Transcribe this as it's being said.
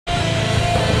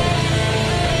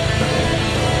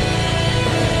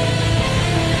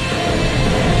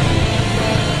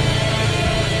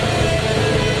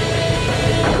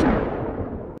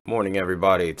morning,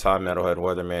 everybody. Tom Metalhead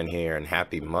Weatherman here, and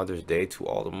happy Mother's Day to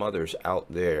all the mothers out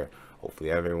there.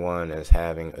 Hopefully everyone is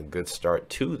having a good start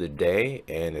to the day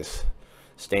and is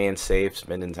staying safe,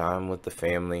 spending time with the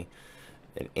family.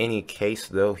 In any case,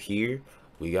 though, here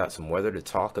we got some weather to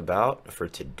talk about for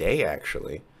today,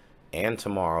 actually, and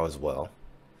tomorrow as well.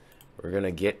 We're going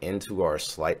to get into our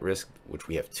slight risk, which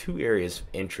we have two areas of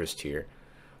interest here.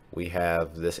 We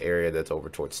have this area that's over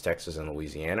towards Texas and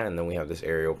Louisiana, and then we have this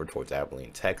area over towards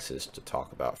Abilene, Texas to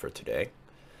talk about for today.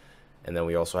 And then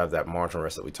we also have that marginal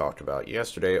risk that we talked about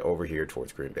yesterday over here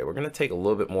towards Green Bay. We're going to take a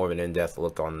little bit more of an in-depth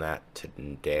look on that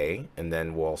today, and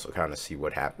then we'll also kind of see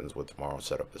what happens with tomorrow's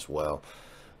setup as well.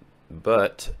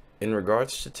 But in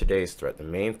regards to today's threat, the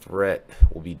main threat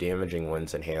will be damaging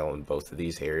winds and hail in both of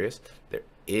these areas. There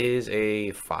is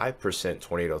a 5%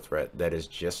 tornado threat that is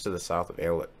just to the south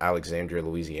of Alexandria,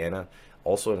 Louisiana.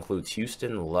 Also includes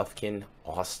Houston, Lufkin,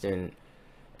 Austin,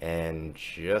 and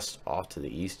just off to the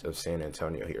east of San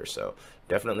Antonio here. So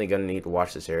definitely going to need to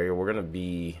watch this area. We're going to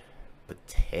be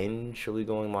potentially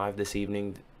going live this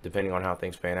evening, depending on how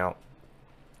things pan out.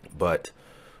 But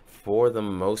for the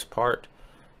most part,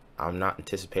 I'm not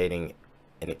anticipating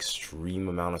an extreme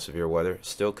amount of severe weather.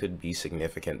 Still could be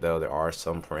significant, though. There are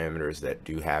some parameters that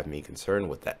do have me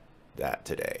concerned with that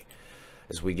today.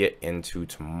 As we get into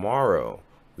tomorrow,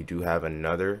 we do have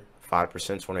another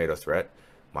 5% tornado threat.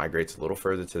 Migrates a little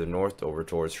further to the north over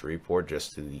towards Shreveport,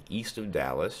 just to the east of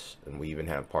Dallas, and we even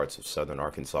have parts of southern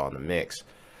Arkansas in the mix.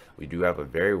 We do have a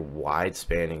very wide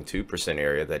spanning 2%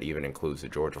 area that even includes the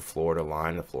Georgia-Florida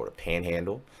line, the Florida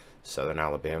Panhandle, southern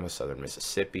Alabama, southern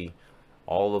Mississippi,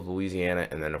 all of Louisiana,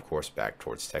 and then of course back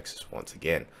towards Texas once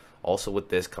again. Also with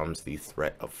this comes the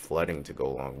threat of flooding to go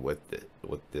along with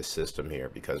this system here,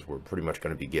 because we're pretty much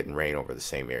going to be getting rain over the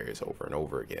same areas over and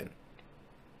over again.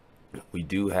 We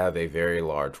do have a very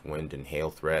large wind and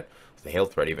hail threat, with the hail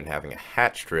threat even having a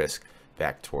hatched risk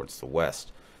back towards the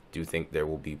west. Do think there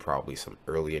will be probably some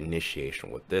early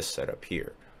initiation with this setup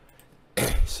here.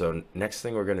 So next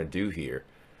thing we're going to do here,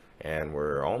 and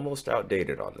we're almost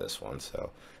outdated on this one,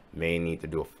 so may need to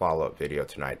do a follow-up video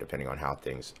tonight depending on how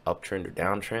things uptrend or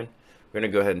downtrend. We're going to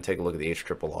go ahead and take a look at the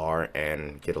HRRR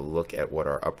and get a look at what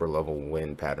our upper level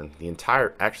wind pattern,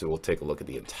 actually we'll take a look at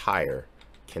the entire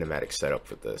kinematic setup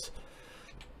for this.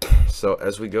 So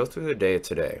as we go through the day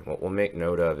today, what we'll make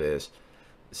note of is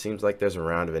it seems like there's a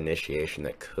round of initiation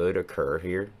that could occur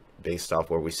here based off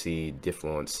where we see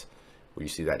diffluence, where you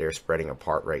see that air spreading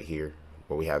apart right here,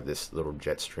 where we have this little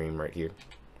jet stream right here.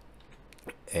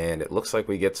 And it looks like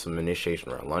we get some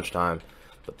initiation around lunchtime,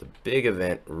 but the big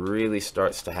event really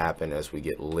starts to happen as we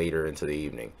get later into the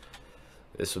evening.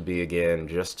 This will be again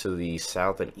just to the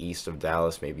south and east of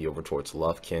Dallas, maybe over towards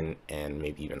Lufkin and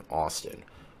maybe even Austin,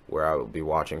 where I will be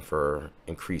watching for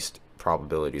increased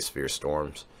probability of severe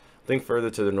storms. I think further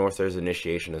to the north there's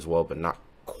initiation as well, but not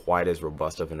quite as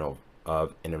robust of an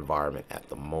environment at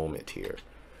the moment here.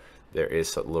 There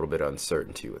is a little bit of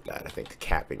uncertainty with that. I think the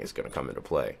capping is going to come into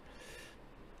play.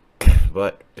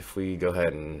 But if we go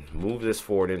ahead and move this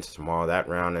forward into tomorrow, that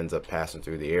round ends up passing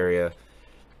through the area.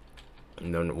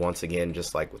 And then once again,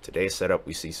 just like with today's setup,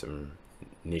 we see some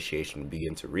initiation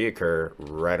begin to reoccur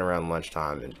right around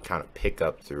lunchtime and kind of pick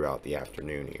up throughout the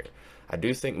afternoon here. I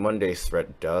do think Monday's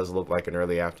threat does look like an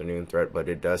early afternoon threat, but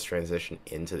it does transition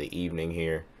into the evening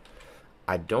here.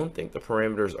 I don't think the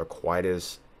parameters are quite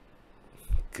as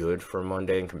good for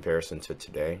Monday in comparison to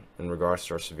today in regards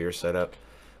to our severe setup,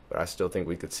 but I still think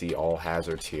we could see all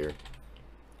hazards here.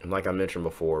 And like I mentioned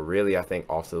before, really I think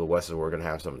off to the west is where we're going to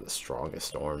have some of the strongest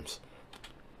storms.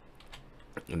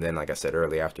 And then like I said,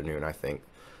 early afternoon, I think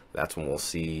that's when we'll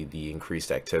see the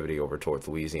increased activity over towards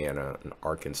Louisiana and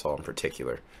Arkansas in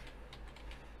particular.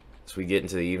 As we get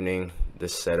into the evening,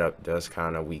 this setup does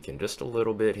kind of weaken just a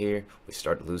little bit here. We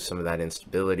start to lose some of that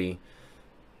instability.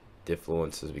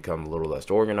 Diffluence has become a little less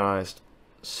organized.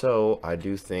 So I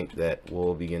do think that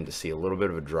we'll begin to see a little bit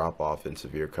of a drop off in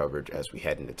severe coverage as we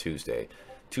head into Tuesday.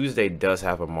 Tuesday does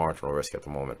have a marginal risk at the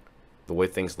moment. The way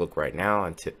things look right now,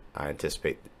 I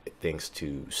anticipate things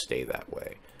to stay that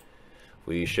way.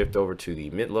 We shift over to the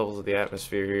mid levels of the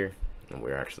atmosphere here, and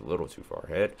we're actually a little too far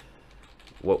ahead.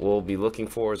 What we'll be looking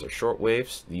for is our short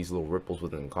waves, these little ripples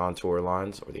within the contour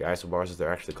lines, or the isobars as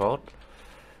they're actually called.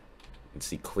 You can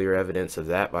see clear evidence of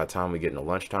that by the time we get into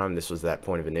lunchtime. This was that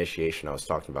point of initiation I was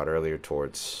talking about earlier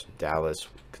towards Dallas.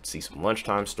 We could see some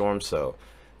lunchtime storms, so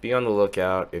be on the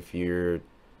lookout if you're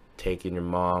taking your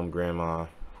mom, grandma,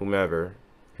 whomever,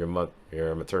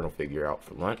 your maternal figure out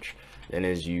for lunch. Then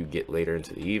as you get later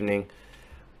into the evening,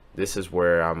 this is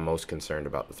where I'm most concerned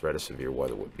about the threat of severe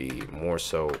weather, would be more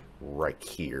so right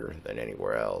here than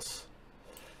anywhere else.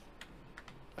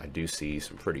 I do see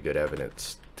some pretty good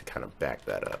evidence to kind of back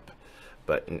that up.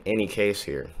 But in any case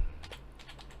here,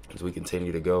 as we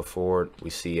continue to go forward, we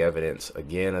see evidence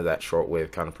again of that short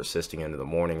wave kind of persisting into the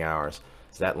morning hours.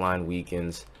 As that line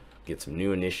weakens, get some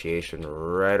new initiation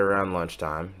right around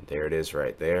lunchtime. There it is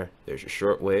right there. There's your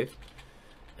short wave.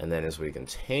 And then as we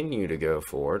continue to go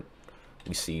forward,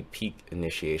 we see peak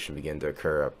initiation begin to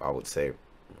occur up, I would say,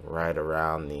 right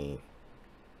around the,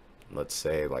 let's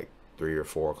say, like 3 or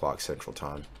 4 o'clock Central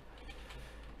Time.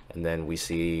 And then we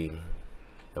see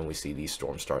these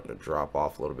storms starting to drop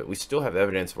off a little bit. We still have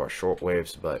evidence of our short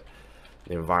waves, but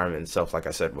the environment itself, like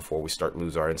I said before, we start to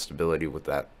lose our instability with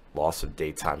that loss of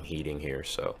daytime heating here.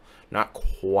 So not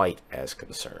quite as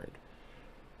concerned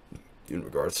in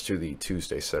regards to the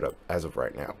Tuesday setup as of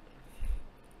right now.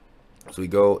 As we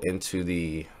go into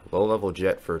the low-level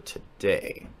jet for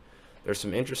today, there's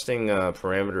some interesting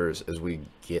parameters as we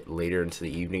get later into the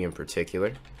evening in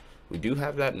particular. We do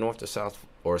have that north to south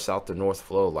or south to north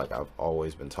flow like I've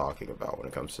always been talking about when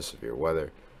it comes to severe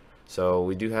weather. So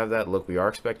we do have that look. We are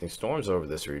expecting storms over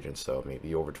this region, so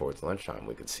maybe over towards lunchtime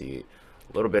we could see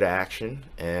a little bit of action,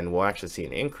 and we'll actually see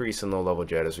an increase in low-level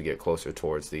jet as we get closer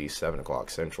towards the 7 o'clock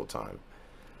Central Time.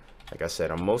 Like I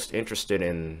said, I'm most interested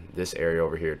in this area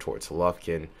over here towards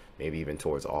Lufkin, maybe even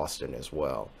towards Austin as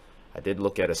well. I did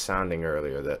look at a sounding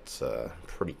earlier that's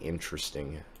pretty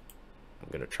interesting. I'm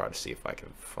going to try to see if I can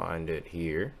find it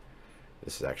here.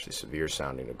 This is actually severe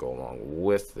sounding to go along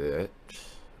with it,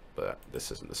 but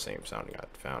this isn't the same sounding I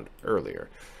found earlier.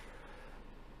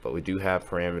 But we do have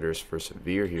parameters for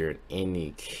severe here in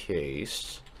any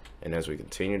case. And as we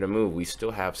continue to move, we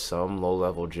still have some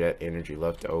low-level jet energy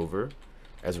left over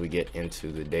as we get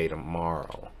into the day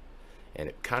tomorrow. And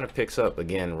it kind of picks up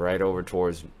again right over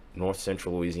towards north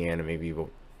central Louisiana,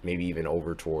 maybe even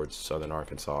over towards southern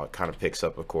Arkansas. It kind of picks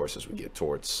up, of course, as we get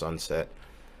towards sunset.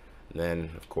 And then,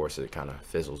 of course, it kind of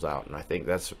fizzles out. And I think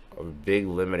that's a big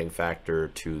limiting factor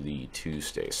to the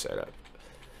Tuesday setup.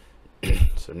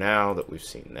 So now that we've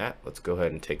seen that, let's go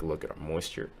ahead and take a look at our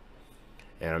moisture.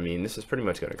 And I mean, this is pretty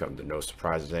much going to come to no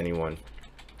surprise to anyone.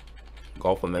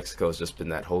 Gulf of Mexico has just been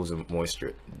that hose of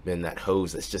moisture, been that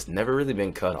hose that's just never really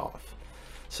been cut off.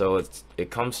 So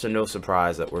it comes to no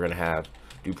surprise that we're going to have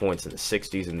dew points in the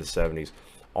 60s and the 70s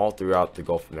all throughout the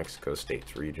Gulf of Mexico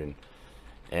states region,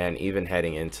 and even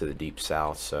heading into the deep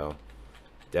south. So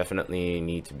definitely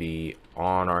need to be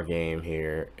on our game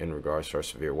here in regards to our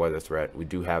severe weather threat. We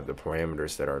do have the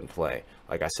parameters that are in play.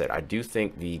 Like I said, I do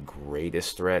think the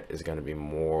greatest threat is going to be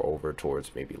more over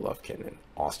towards maybe Lufkin and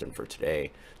Austin for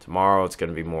today. Tomorrow it's going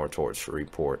to be more towards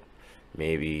Shreveport,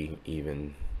 maybe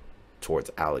even towards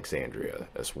Alexandria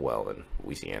as well in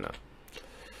Louisiana.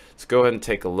 Let's go ahead and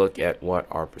take a look at what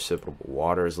our precipitable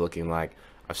water is looking like.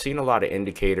 I've seen a lot of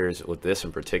indicators with this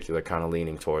in particular kind of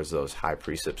leaning towards those high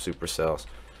precip supercells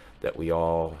that we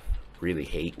all really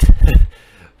hate.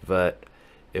 But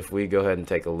if we go ahead and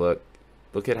take a look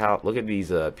at these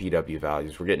PW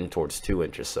values, we're getting towards 2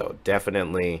 inches. So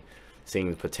definitely seeing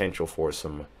the potential for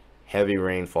some heavy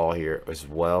rainfall here as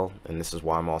well. And this is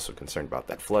why I'm also concerned about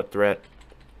that flood threat.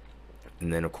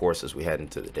 And then of course, as we head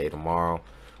into the day tomorrow,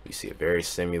 we see a very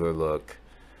similar look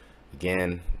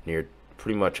again, near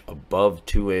pretty much above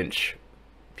 2-inch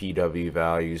PW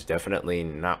values. Definitely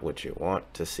not what you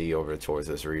want to see over towards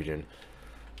this region.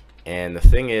 And the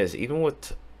thing is, even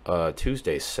with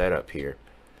Tuesday's setup here,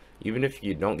 even if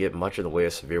you don't get much of the way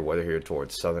of severe weather here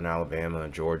towards southern Alabama,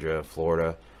 Georgia,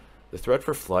 Florida, the threat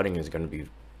for flooding is going to be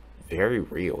very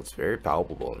real. It's very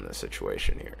palpable in this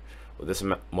situation here. With this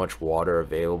much water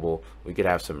available, we could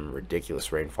have some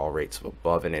ridiculous rainfall rates of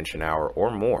above 1 inch an hour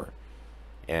or more.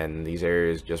 And these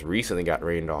areas just recently got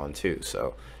rained on too,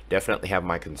 so definitely have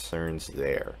my concerns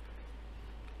there.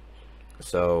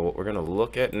 So what we're going to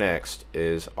look at next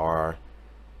is our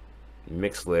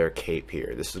mixed layer cape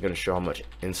here. This is going to show how much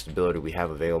instability we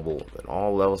have available in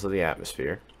all levels of the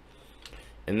atmosphere.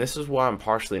 And this is why I'm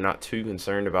partially not too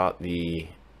concerned about the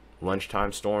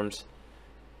lunchtime storms,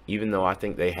 even though I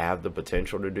think they have the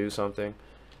potential to do something.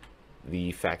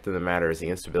 The fact of the matter is the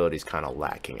instability is kind of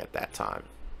lacking at that time.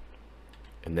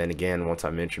 And then again, once I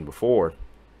mentioned before,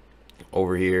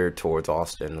 over here towards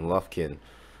Austin and Lufkin,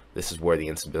 this is where the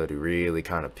instability really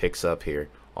kind of picks up here,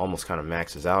 almost kind of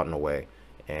maxes out in a way.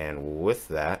 And with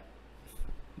that,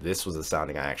 this was the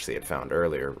sounding I actually had found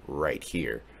earlier right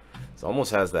here. It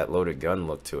almost has that loaded gun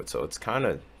look to it, so it's kind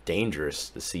of dangerous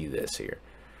to see this here.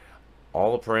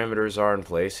 All the parameters are in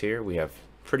place here. We have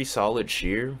pretty solid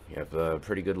shear. We have a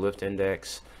pretty good lift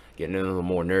index. Getting into the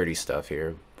more nerdy stuff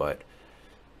here, but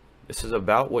this is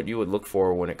about what you would look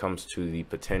for when it comes to the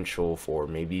potential for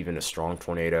maybe even a strong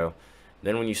tornado.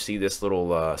 Then when you see this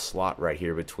little slot right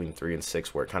here between 3 and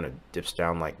 6 where it kind of dips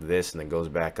down like this and then goes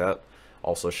back up,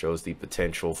 also shows the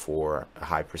potential for a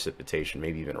high precipitation,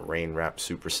 maybe even a rain wrap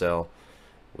supercell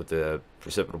with the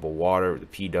precipitable water, the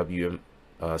PWM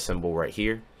symbol right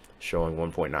here showing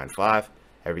 1.95.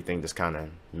 Everything just kind of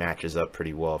matches up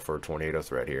pretty well for a tornado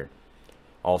threat here.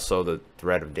 Also, the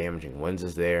threat of damaging winds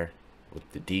is there with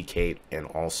the decape, and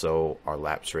also our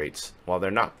lapse rates. While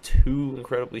they're not too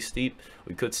incredibly steep,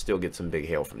 we could still get some big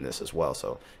hail from this as well.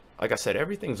 So like I said,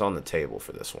 everything's on the table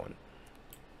for this one.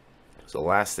 So the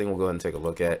last thing we'll go ahead and take a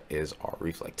look at is our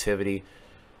reflectivity.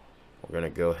 We're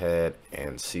going to go ahead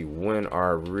and see when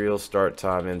our real start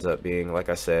time ends up being. Like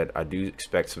I said, I do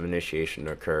expect some initiation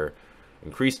to occur,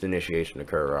 increased initiation to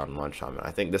occur around lunchtime. And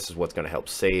I think this is what's going to help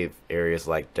save areas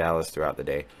like Dallas throughout the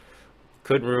day.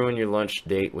 Could ruin your lunch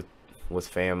date with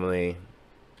family,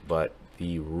 but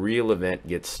the real event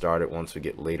gets started once we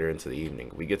get later into the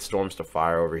evening. We get storms to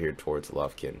fire over here towards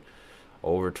Lufkin,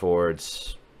 over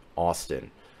towards Austin,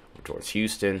 over towards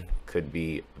Houston. Could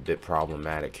be a bit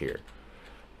problematic here.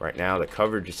 Right now the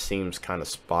coverage seems kind of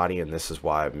spotty, and this is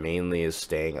why it mainly is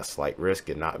staying a slight risk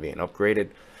and not being upgraded.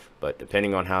 But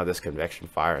depending on how this convection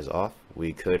fires off,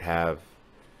 we could have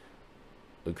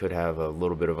a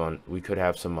little bit of we could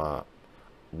have some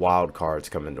wild cards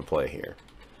come into play here.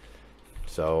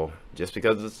 So just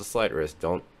because it's a slight risk,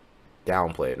 don't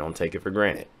downplay it, don't take it for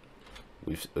granted.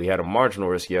 We had a marginal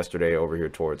risk yesterday over here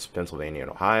towards Pennsylvania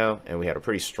and Ohio, and we had a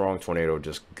pretty strong tornado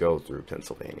just go through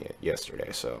Pennsylvania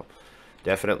yesterday. So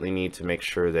definitely need to make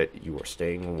sure that you are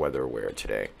staying weather aware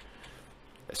today,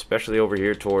 especially over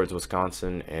here towards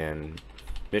Wisconsin and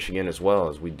Michigan as well.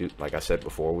 As we do, like I said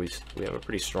before, we have a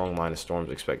pretty strong line of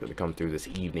storms expected to come through this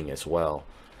evening as well.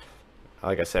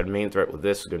 Like I said, main threat with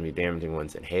this is going to be damaging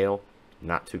winds and hail.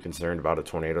 Not too concerned about a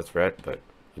tornado threat, but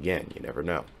again, you never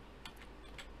know.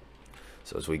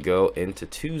 So as we go into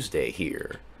Tuesday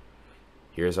here,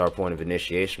 here's our point of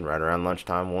initiation right around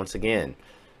lunchtime once again.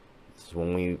 This is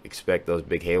when we expect those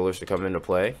big hailers to come into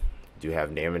play. Do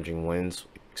have damaging winds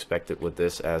expected with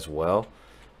this as well.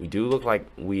 We do look like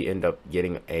we end up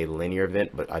getting a linear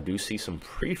event, but I do see some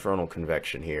prefrontal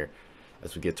convection here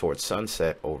as we get towards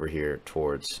sunset over here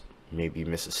towards maybe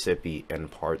Mississippi and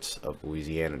parts of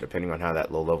Louisiana. Depending on how that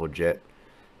low-level jet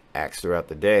acts throughout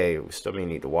the day, we still may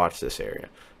need to watch this area.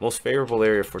 Most favorable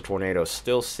area for tornadoes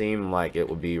still seem like it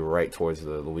would be right towards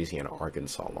the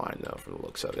Louisiana-Arkansas line, though, from the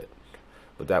looks of it.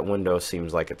 But that window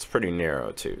seems like it's pretty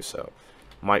narrow, too, so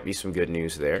might be some good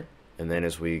news there. And then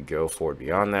as we go forward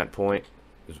beyond that point,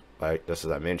 like just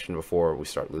as I mentioned before, we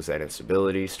start to lose that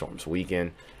instability, storms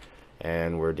weaken,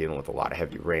 and we're dealing with a lot of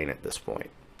heavy rain at this point.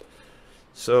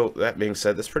 So that being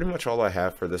said, that's pretty much all I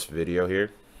have for this video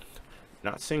here.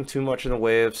 Not seeing too much in the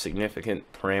way of significant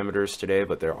parameters today,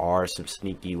 but there are some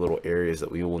sneaky little areas that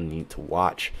we will need to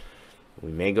watch.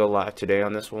 We may go live today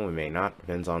on this one, we may not,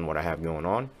 depends on what I have going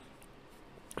on.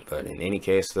 But in any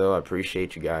case though, I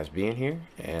appreciate you guys being here,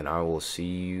 and I will see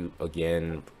you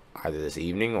again either this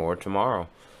evening or tomorrow.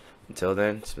 Until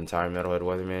then, it's been Metalhead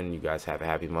Weatherman. You guys have a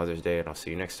happy Mother's Day, and I'll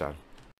see you next time.